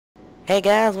Hey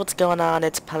guys, what's going on?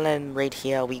 It's Pollin right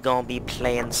here. We gonna be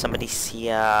playing some of this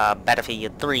here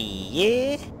Battlefield 3,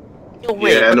 yeah? Yo,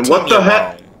 Ray, Yeah, and what me the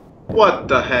heck? along. What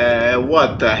the heck?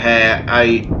 What the heck?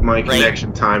 My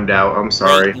connection timed out. I'm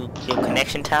sorry. Ray, your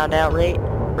connection timed out, Ray?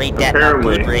 Ray, that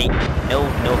Apparently. not good, Ray. No,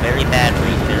 very bad,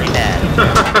 Ray, very bad.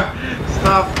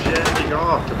 Stop jacking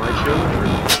off to my children.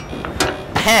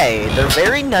 Hey, they're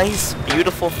very nice,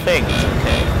 beautiful things,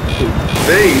 okay?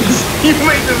 Things? You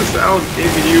make them sound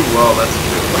you. Well, that's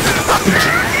true.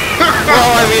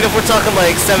 Well, I mean, if we're talking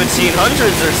like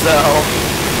 1700s or so.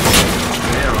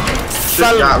 Damn.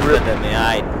 Shit got rid of me,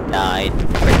 I died.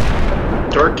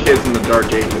 Dark kids in the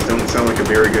Dark Ages don't sound like a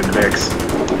very good mix.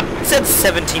 It said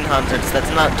 1700s, that's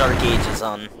not Dark Ages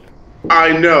on.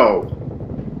 I know.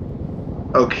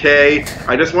 Okay,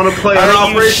 I just want to play an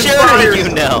Operation Fire. Are you just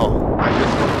want to play an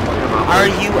Are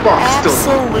you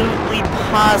absolutely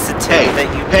positive that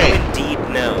you do indeed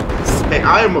know? Hey,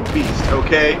 I am a beast,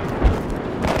 okay?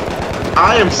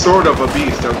 I am sort of a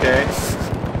beast, okay?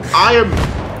 I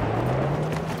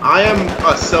am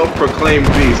a self-proclaimed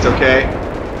beast, okay?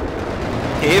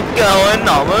 Keep going,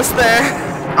 almost there.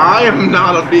 I am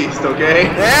not a beast, okay?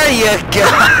 There you go.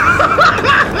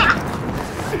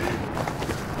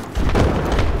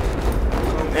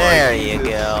 There you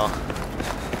go.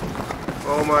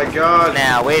 Oh my god.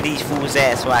 Now, where these fools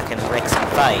at so I can wreck some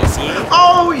fights, yeah?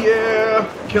 Oh yeah!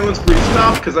 Killing spree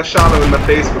stopped because I shot him in the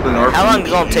face with an RPG. How long is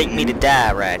it gonna take me to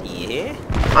die right here?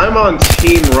 I'm on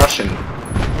Team Russian.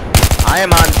 I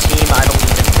am on team I don't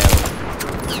even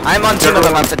know. I'm on team I'm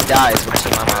about to die is what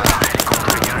team I'm on.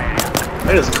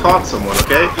 I just caught someone,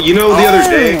 okay? You know, the other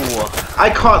day, I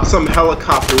caught some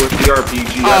helicopter with the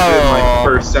RPG. I did my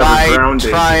first ever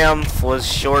grounding. My triumph was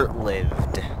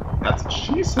short-lived. That's what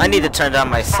she said. I need to turn down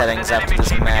my settings after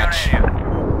this match.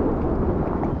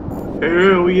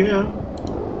 Hell yeah.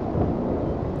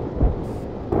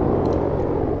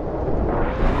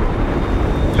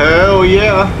 Hell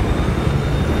yeah.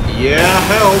 Yeah,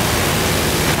 help.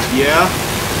 Yeah.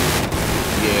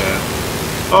 Yeah.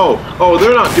 Oh,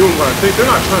 they're not doing what I think. They're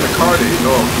not trying to card it.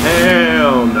 No.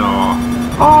 Hell no.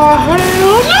 Oh,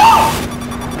 hell no!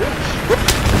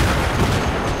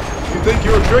 You think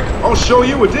you're a trick? I'll show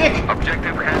you a dick!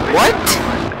 What?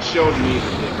 Showed me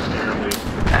the dick, apparently.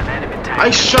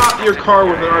 I shot your car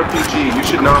with an RPG. You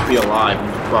should not be alive,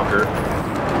 you fucker.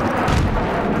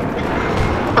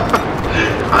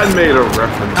 I made a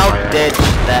reference. How dead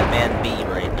should that man be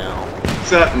right now?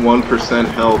 He's at 1%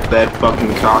 health, that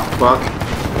fucking cockfuck.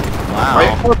 Wow. I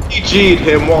RPG'd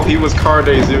him while he was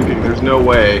Carde-zooking. There's no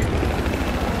way.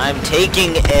 I'm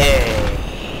taking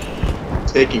A.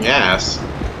 Taking ass.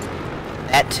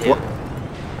 That too.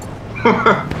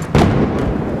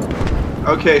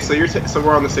 Okay, so so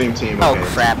we're on the same team. Oh Okay.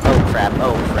 crap! Oh crap!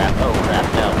 Oh crap! Oh crap!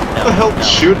 No! What the hell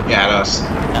shooting at us?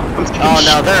 No. Oh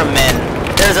no! There are men.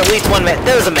 There's at least one man.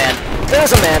 There's a man.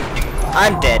 There's a man.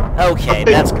 I'm dead. Okay,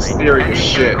 that's great. Serious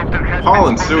shit.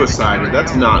 Pollin suicided.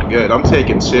 That's not good. I'm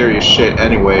taking serious shit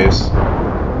anyways.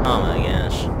 Oh my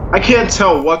gosh. I can't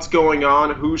tell what's going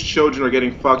on, whose children are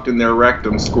getting fucked in their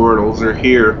rectum squirtles are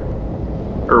here.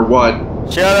 Or what.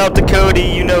 Shout out to Cody,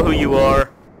 you know who you are.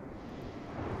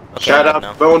 Okay, Shout out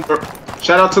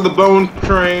to the Bone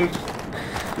Train.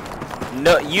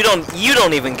 No, you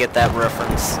don't even get that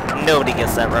reference. Nobody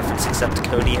gets that reference except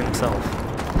Cody himself.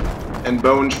 And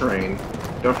Bone Train.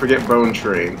 Don't forget Bone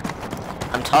Train.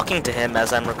 I'm talking to him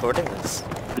as I'm recording this.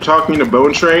 You're talking to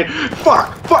Bone Train?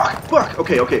 Fuck!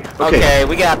 Okay,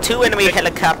 we got 2 enemy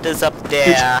helicopters up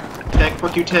there. Tank,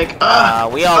 fuck you, tank.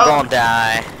 We all gonna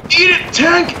die. Eat it,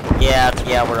 tank!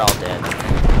 Yeah, we're all dead.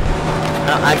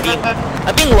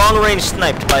 I'm being long-range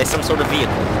sniped by some sort of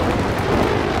vehicle.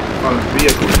 On a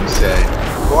vehicle, you say?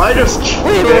 Well, I just...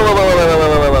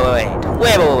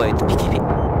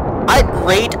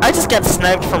 Wait. I just got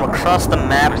sniped from across the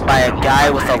map by a guy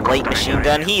with a light machine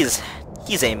gun. He's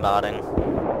aimbotting.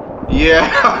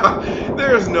 Yeah,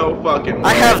 there's no fucking way.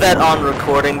 I have that on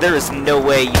recording. There is no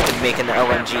way you can make an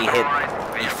LMG hit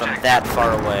me from that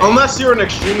far away. Unless you're an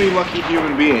extremely lucky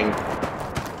human being.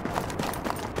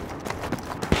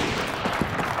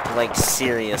 Like,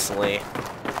 seriously.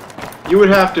 You would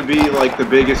have to be, like, the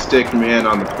biggest dick man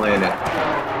on the planet.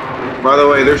 By the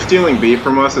way, they're stealing beef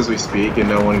from us as we speak, and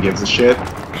no one gives a shit.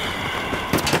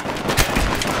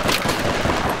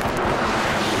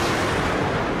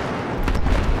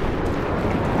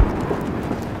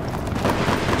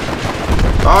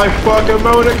 I fucking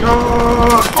Monica!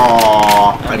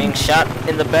 Aww. I'm being shot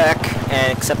in the back,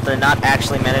 and except they're not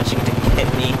actually managing to hit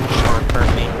me or hurt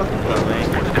me in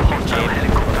any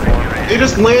way. They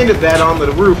just landed that on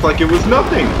the roof like it was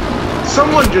nothing.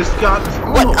 Someone just got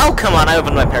What? Oh, come on, I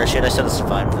opened my parachute. I should have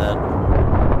survived that.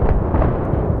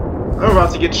 I'm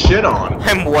about to get shit on.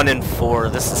 I'm 1 in 4.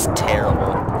 This is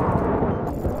terrible.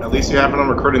 At least you have it on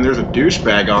recording. There's a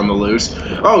douchebag on the loose.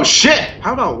 Oh, shit!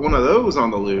 How about one of those on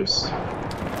the loose?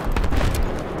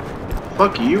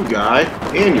 Fuck you, guy.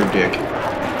 And your dick.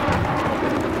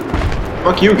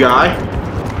 Fuck you, guy.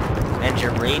 And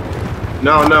your rate?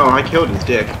 No, I killed his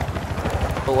dick.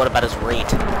 But what about his rate?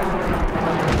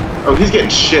 Oh, he's getting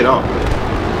shit up.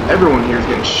 Everyone here is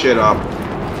getting shit up.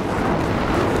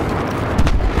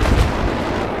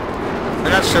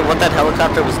 I'm not sure what that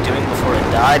helicopter was doing before it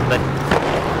died, but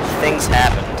things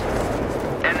happened.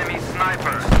 Enemy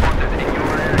sniper spotted in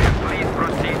your area. Please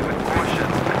proceed with caution.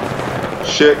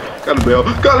 Shit, gotta bail,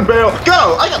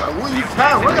 go! I gotta leave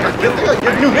town. I gotta get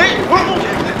new name.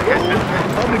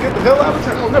 I'm gonna get the hell out of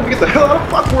town. I'm gonna get the hell out of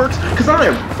Fuckworks, cause I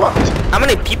am fucked. How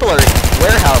many people are in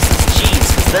warehouses? Jeez,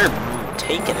 cause they're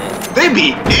taking it. They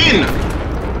be in.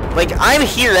 Like, I'm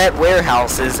here at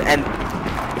warehouses, and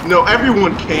No,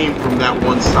 everyone came from that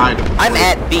one side of the I'm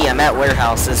place. at B, I'm at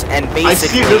warehouses, and basically... I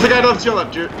see, there's a guy left to your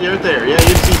left, you're there, yeah,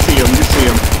 you see him.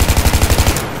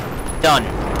 Done.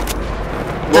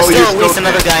 Well, There's you're still at least still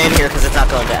another dead. guy in here, because it's not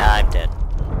going to... I'm dead.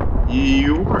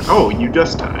 You are, oh, you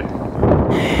just died.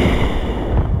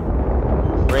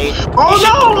 Ray,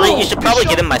 Oh, no! Ray, you should probably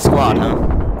get in my squad, huh?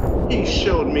 He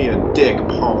showed me a dick,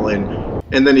 Pollin.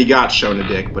 And then he got shown a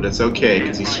dick, but it's okay,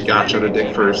 because he got shown a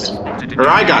dick first. Or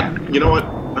I got, you know what?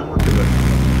 I'm not gonna...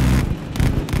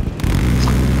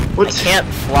 I can't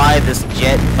fly this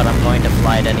jet, but I'm going to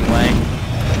fly it anyway.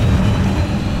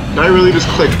 Can I really just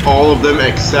click all of them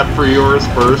except for yours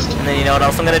first? And then you know what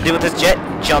else I'm going to do with this jet?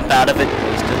 Jump out of it and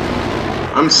waste it.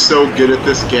 I'm so good at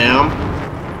this gam.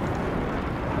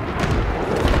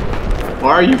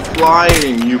 Why are you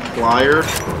flying, you flyer?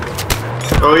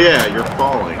 Oh yeah, you're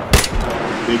falling.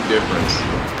 Big difference.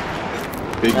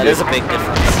 That is a big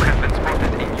difference.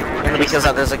 And because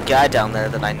there's a guy down there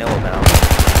that I know about.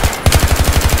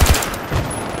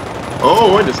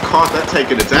 Oh, I just caught that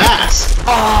taking its ass!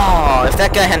 Oh, if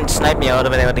that guy hadn't sniped me, I would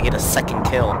have been able to get a second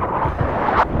kill.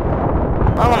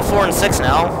 Well, I'm 4 and 6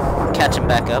 now. Catching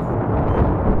back up.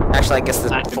 Actually, I guess the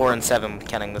 4 and 7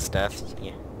 counting this death.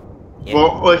 Yeah.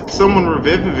 Well, if someone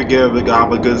revive you.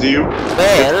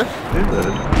 Well,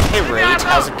 hey Rage,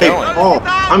 how's it Hey, going? Paul,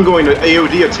 I'm going to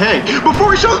AOD a tank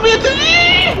before he shows me a dick!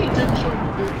 He didn't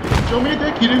show me a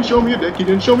dick. He didn't show me a dick. He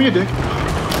didn't show me a dick.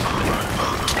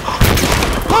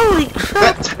 Holy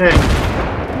crap! That tank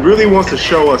really wants to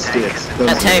show us dicks.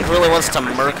 That tank really wants to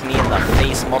murk me in the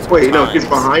face multiple Wait, times. no, he's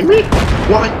behind me?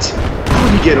 What? How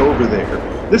did he get over there?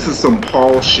 This is some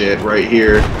Paul shit right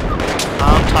here.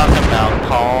 I'm talking about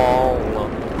Paul.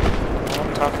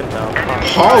 I'm talking about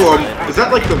Paul? Is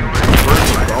that like the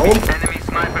version of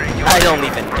I don't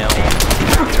even know.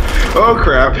 Oh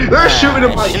crap! They're shooting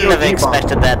at my I shouldn't have EOD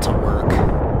expected that to work.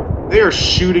 bomb. They are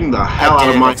shooting the hell out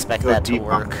of my I didn't expect that to EOD bomb.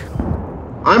 work.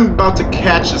 I'm about to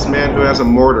catch this man who has a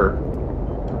mortar.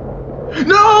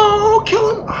 No!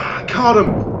 Kill him! I caught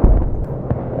him!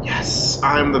 Yes,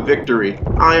 I am the victory.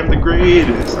 I am the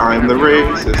greatest. I am the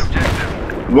racist.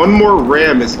 One more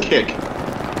ram is kick.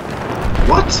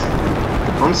 What?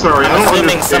 I'm sorry, I I'm don't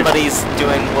assuming understand. somebody's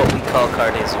doing what we call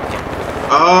Cardazuki.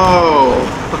 Oh!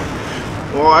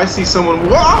 Well, I see someone,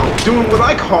 wow, doing what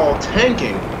I call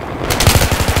tanking.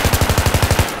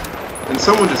 And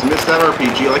someone just missed that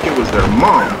RPG like it was their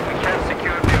mom.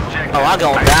 Oh, I'll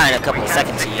go and die in a couple of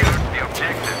seconds here.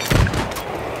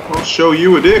 I'll show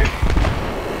you a dick.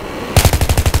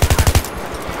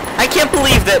 I can't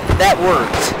believe that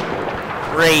worked.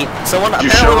 Great. So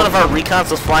apparently one of our recons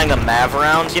was flying a MAV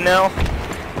around, you know?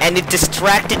 And it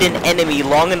distracted an enemy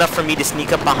long enough for me to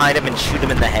sneak up behind him and shoot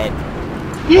him in the head.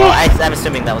 Yeah. Well, I'm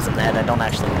assuming that was in the head. I don't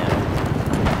actually know.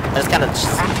 I just kind of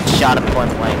shot him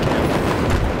point blank, you know?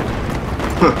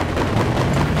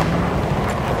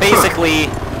 Basically,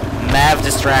 MAV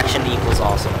distraction equals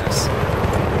awesomeness.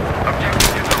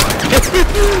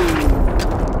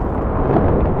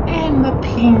 And the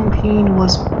peen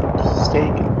was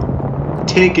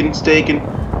staking,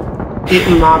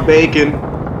 eating my bacon.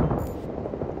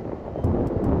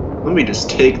 Let me just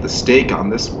take the steak on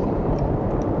this one.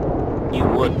 You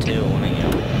would too, wouldn't you?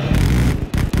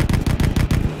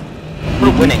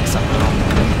 We're winning somehow.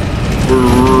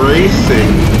 We're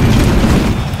racing.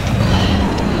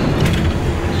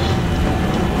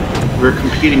 We're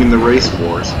competing in the race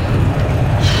wars.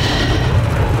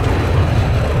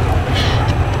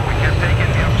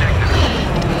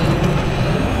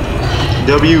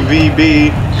 WVB,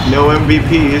 no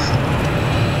MVPs.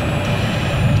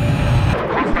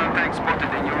 Hostile tank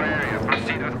spotted in your area.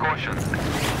 Proceed with caution.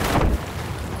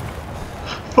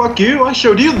 fuck you. I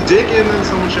showed you the dick and then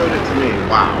someone showed it to me.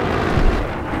 Wow.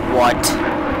 What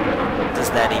does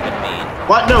that even mean?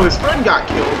 What? No, his friend got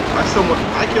killed by someone.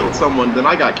 I killed someone, then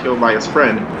I got killed by his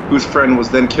friend, whose friend was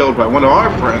then killed by one of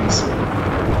our friends.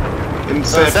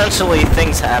 So essentially,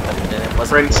 things happened and it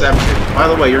wasn't. Friendception. By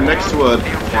the way, you're next to a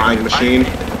flying machine.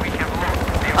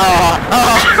 Oh,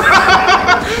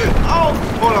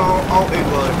 hold on. I'll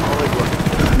ignore.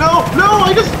 No,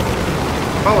 I just.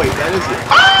 Oh wait, that is it.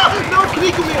 Ah! No,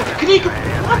 Kaneko man! Kaneko!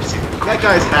 What? That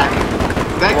guy's hacking.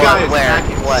 That guy is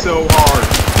hacking so hard.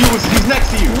 He's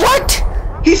next to you. What?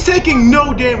 He's taking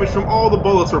no damage from all the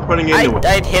bullets we're putting into him.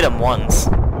 I'd hit him once.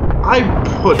 I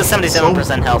put. He was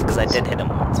 77% health because I did hit him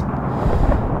once.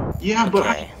 Yeah, but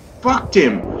I fucked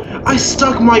him. I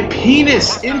stuck my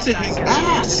penis into his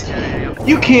ass.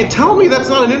 You can't tell me that's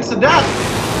not an instant death.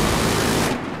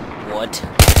 What?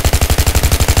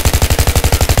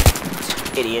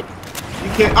 Idiot.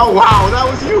 You can't. Oh wow, that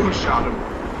was you who shot him.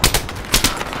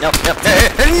 Nope.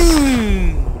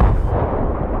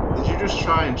 Did you just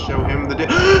try and show him the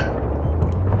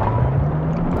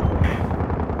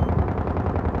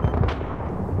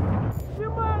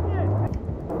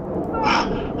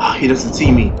he doesn't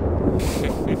see me.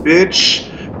 Bitch,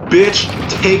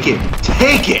 take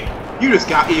it. You just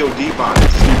got EOD by it,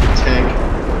 stupid tank.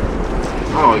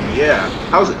 Oh yeah.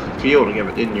 How's it feel to get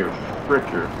it in your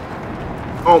fricker?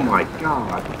 Oh my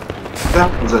god.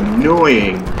 That was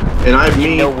annoying. And I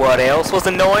mean... You know what else was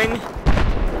annoying?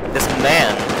 This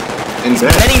man. In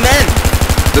bed. Many men!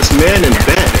 This man in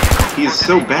bed. He's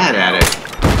so bad at it.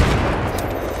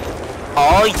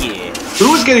 Oh yeah.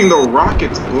 Who was getting the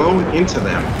rockets blown into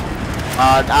them?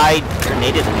 I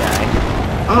grenaded a guy.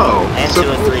 Oh. And so 2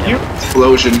 and 3 now.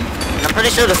 Explosion. I'm pretty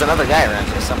sure there's another guy around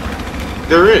here somewhere.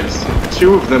 There is.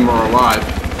 2 of them are alive.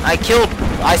 I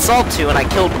saw 2 and I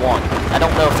killed 1. I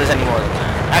don't know if there's any more than that.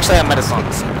 Actually, I might have saw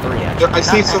 3 actually.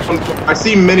 I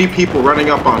see many people running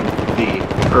up on D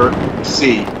or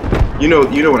C. You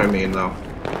know what I mean though.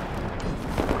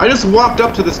 I just walked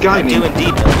up to this guy I do indeed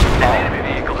know what you call.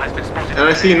 and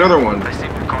I see another one.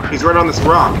 He's right on this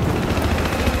rock.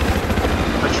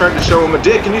 I tried to show him a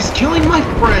dick and he's killing my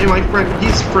friend.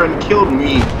 His friend killed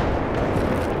me.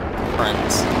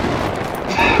 Friends.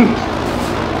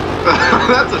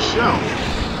 That's a show.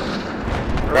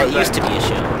 That used to be a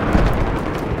show.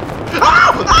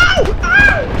 Ow!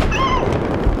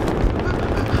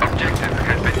 Objective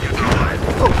has been neutralized.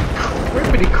 Oh,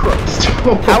 crippity Christ.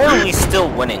 How are we still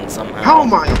winning somehow? How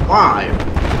am I alive?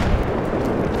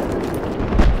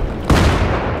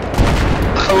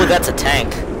 Oh, that's a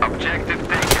tank. Objective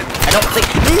taken. I don't think...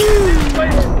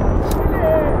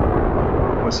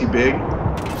 Was he big?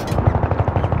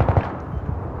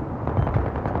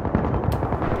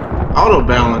 Auto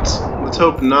balance. Let's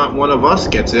hope not one of us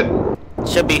gets it.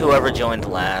 Should be whoever joined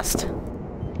last.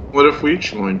 What if we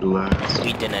joined last?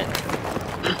 We didn't.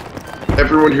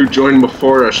 Everyone who joined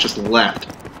before us just left.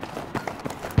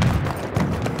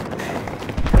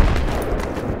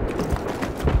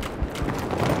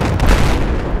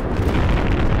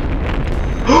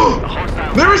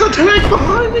 There is a tank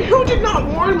behind me! Who did not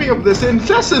warn me of this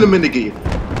incessant-minigi?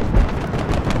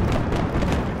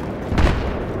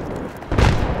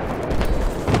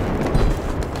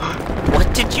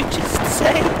 What did you just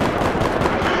say?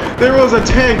 There was a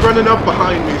tank running up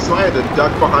behind me, so I had to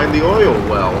duck behind the oil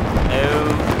well.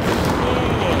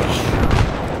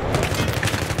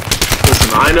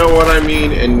 Listen, I know what I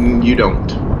mean, and you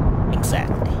don't.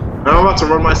 Exactly. I'm about to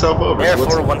run myself over.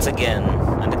 Therefore, once again,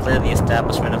 I declare the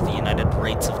establishment of the United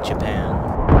States of Japan.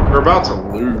 We're about to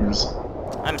lose.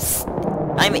 I'm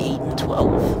 8 and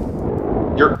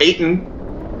 12. You're 8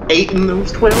 in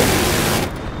those 12?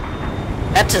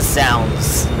 That just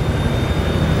sounds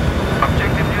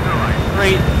Objective neutralized.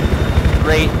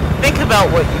 great. Think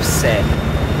about what you said.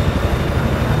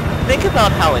 Think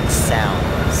about how it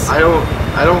sounds. I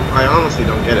honestly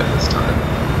don't get it this time.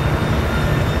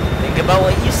 Think about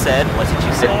what you said. What did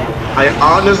you say? I 8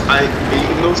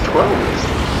 in those 12s.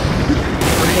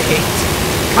 Great.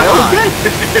 I don't get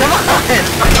it. Come on!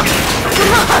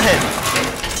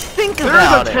 Think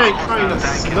about it. There's a tank trying to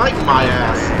snipe my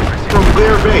ass from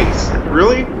their base.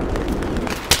 Really?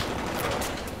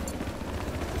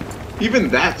 Even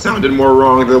that sounded more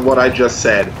wrong than what I just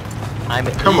said. I'm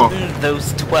Come on. eating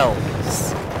those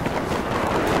 12s.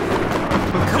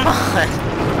 Come on.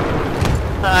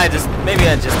 Maybe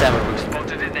I just have a routine.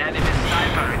 Spotted an enemy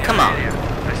sniper in Come your on. area.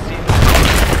 Proceed.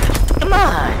 Come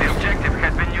on. The objective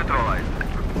has been neutralized.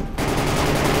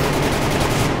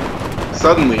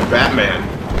 Suddenly, Batman.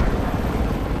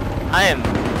 I am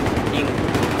being...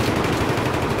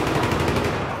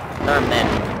 There are men.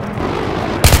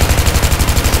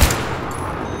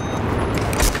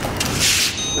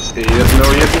 He doesn't know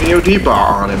he has an EOD bot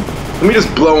on him. Let me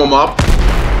just blow him up.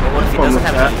 Well, what if he doesn't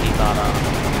have an EOD bot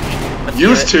on?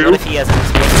 Used to. What if he has an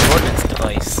explosive ordnance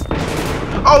device?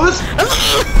 Oh, this...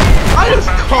 I just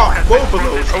caught both of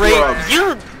those scrubs.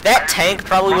 That tank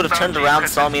probably would have turned around,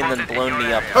 saw me, and then blown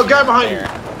me up. Oh, guy behind you!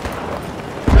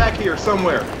 Back here,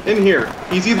 somewhere. In here.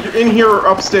 He's either in here or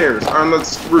upstairs, on the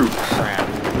roof. Crap.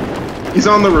 He's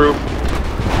on the roof.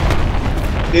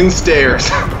 In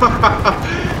stairs.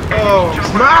 Oh,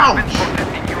 smash!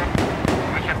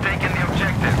 We have taken the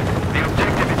objective. The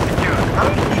objective is secure. How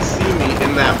did he see me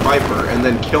in that Viper and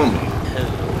then kill me?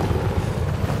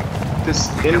 This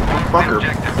inf-fucker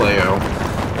playo.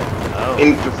 Oh.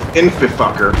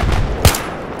 Inf-fucker.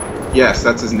 Yes,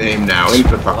 that's his name now.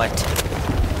 Inf-fucker.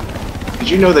 What? Did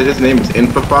you know that his name is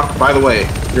Inf-fuck? By the way,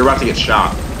 you're about to get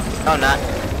shot. Oh, not.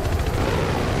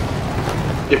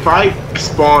 If I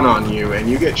spawn on you and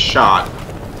you get shot...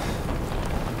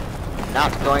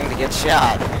 Not going to get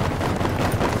shot.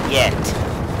 Yet.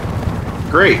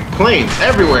 Great. Planes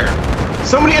everywhere.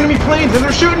 So many enemy planes and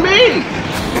they're shooting me!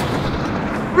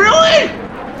 Really? I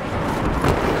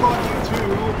caught you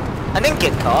too. I didn't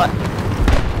get caught.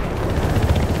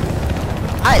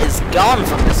 I is gone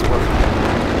from this world.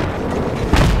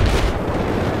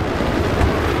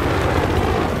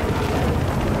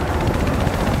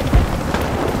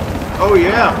 Oh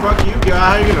yeah, fuck you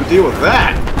guy. How you gonna deal with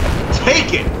that?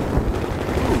 Take it!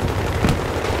 Ooh.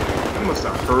 That must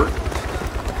have hurt.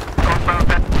 Confirm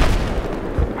that.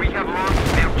 We have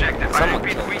lost the objective. I Someone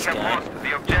repeat, killed we this have guy. lost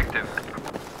the objective.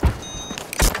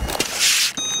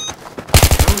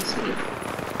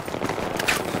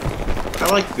 I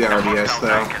like the RDS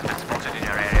though. Spotted in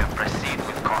your area. Proceed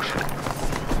with caution.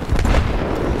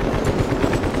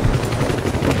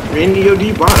 Main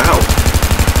EOD bot out.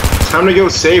 Time to go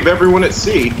save everyone at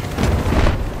sea.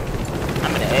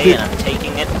 I'm an A and I'm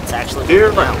taking it. It's actually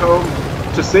Here working I out. come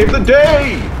to save the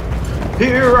day.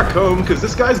 Here I come because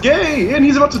this guy's gay and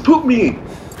he's about to poop me.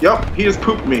 Yup, he just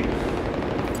pooped me.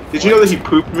 Did you know that he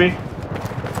pooped me?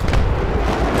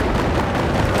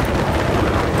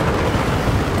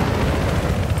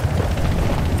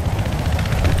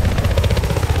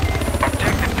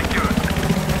 Objective secured.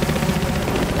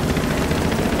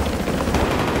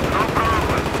 No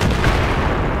problem.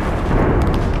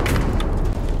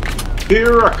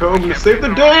 Here I come to save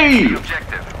the day. The objective.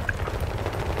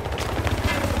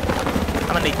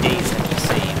 How many days have you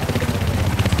saved?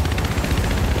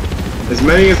 As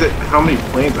many as it. How many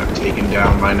planes I've taken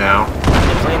down by now? How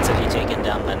many planes have you taken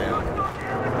down by now?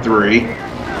 3. You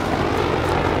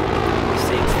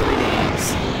saved 3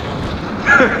 days.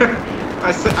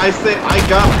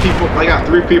 I got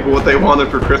 3 people what they wanted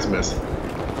for Christmas.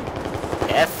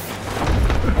 F.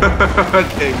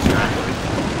 Exactly.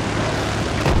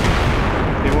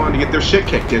 They wanted to get their shit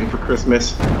kicked in for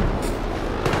Christmas.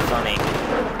 Funny.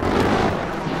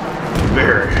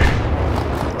 Very.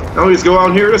 Now we just go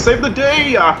out here to save the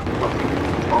day.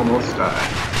 Almost died.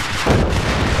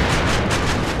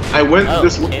 I went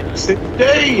this way to save the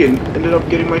day and ended up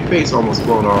getting my face almost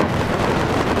blown off.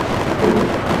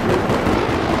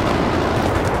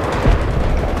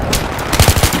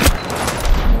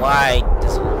 Why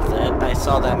deserve that? I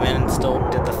saw that man and still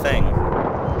did the thing.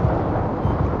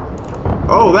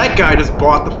 Oh, that guy just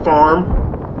bought the farm.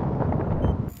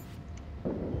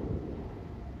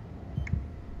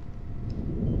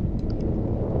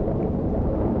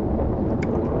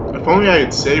 If only I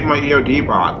had saved my EOD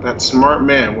bot, that smart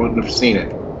man wouldn't have seen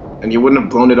it. And you wouldn't have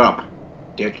blown it up,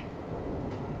 dick.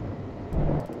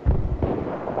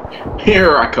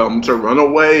 Here I come to run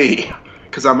away.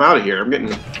 Because I'm out of here. I'm getting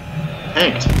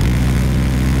tanked.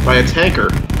 By a tanker.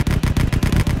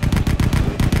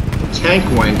 Tank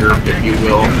wanger, if you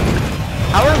will.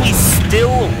 How are we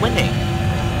still winning?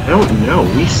 I don't know.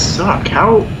 We suck.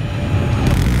 How?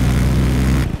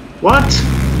 What?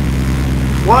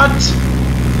 What?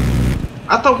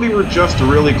 I thought we were just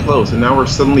really close, and now we're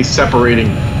suddenly separating.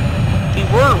 We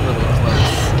were really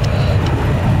close.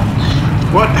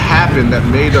 What happened that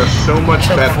made us so much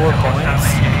Took better? 4 points.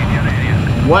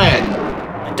 When?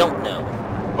 I don't know.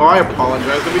 Oh, I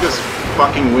apologize. Let me just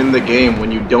fucking win the game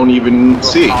when you don't even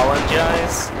see.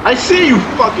 Apologize. I see you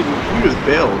fucking. You just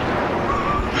bailed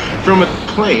from a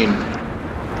plane.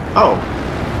 Oh,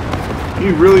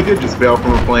 you really did just bail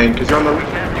from a plane because you're on the.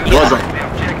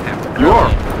 You are.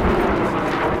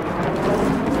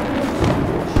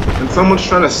 And someone's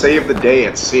trying to save the day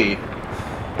at sea.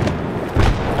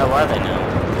 How are they now?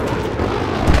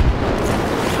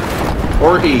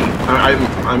 Or E.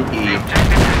 I'm E.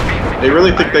 They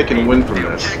really think they can win from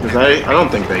this, because I don't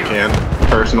think they can,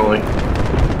 personally.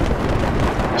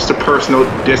 Just a personal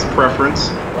dispreference.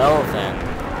 Well then.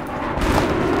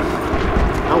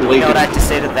 How You late know what did I have to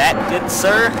say to that, good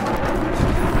sir?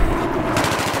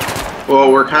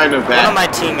 Well, we're kind of One of bad. my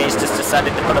teammates just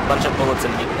decided to put a bunch of bullets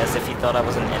in me as if he thought I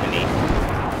was an enemy.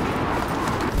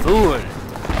 Fool.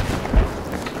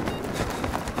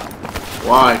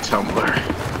 Why, Tumblr?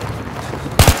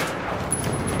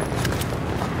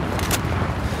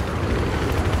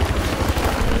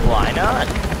 Why not?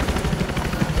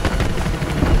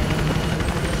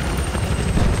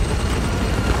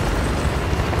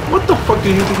 What the fuck do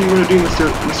you think you're gonna do,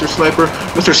 Mr. Sniper?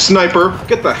 Mr. Sniper,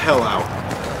 get the hell out.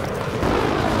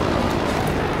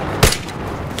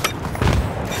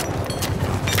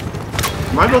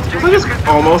 Was I just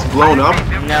almost blown up?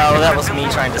 No, that was me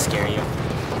trying to scare you.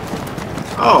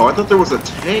 Oh, I thought there was a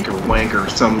tanker wanker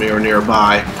somewhere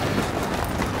nearby.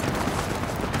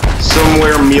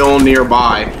 Somewhere mule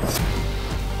nearby.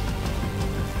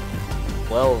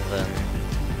 Well then.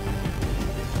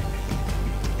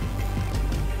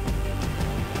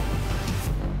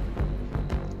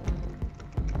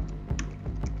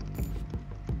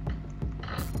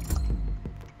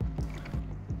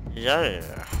 Yeah.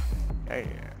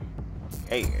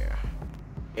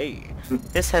 Hey.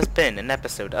 This has been an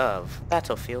episode of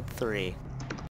Battlefield 3.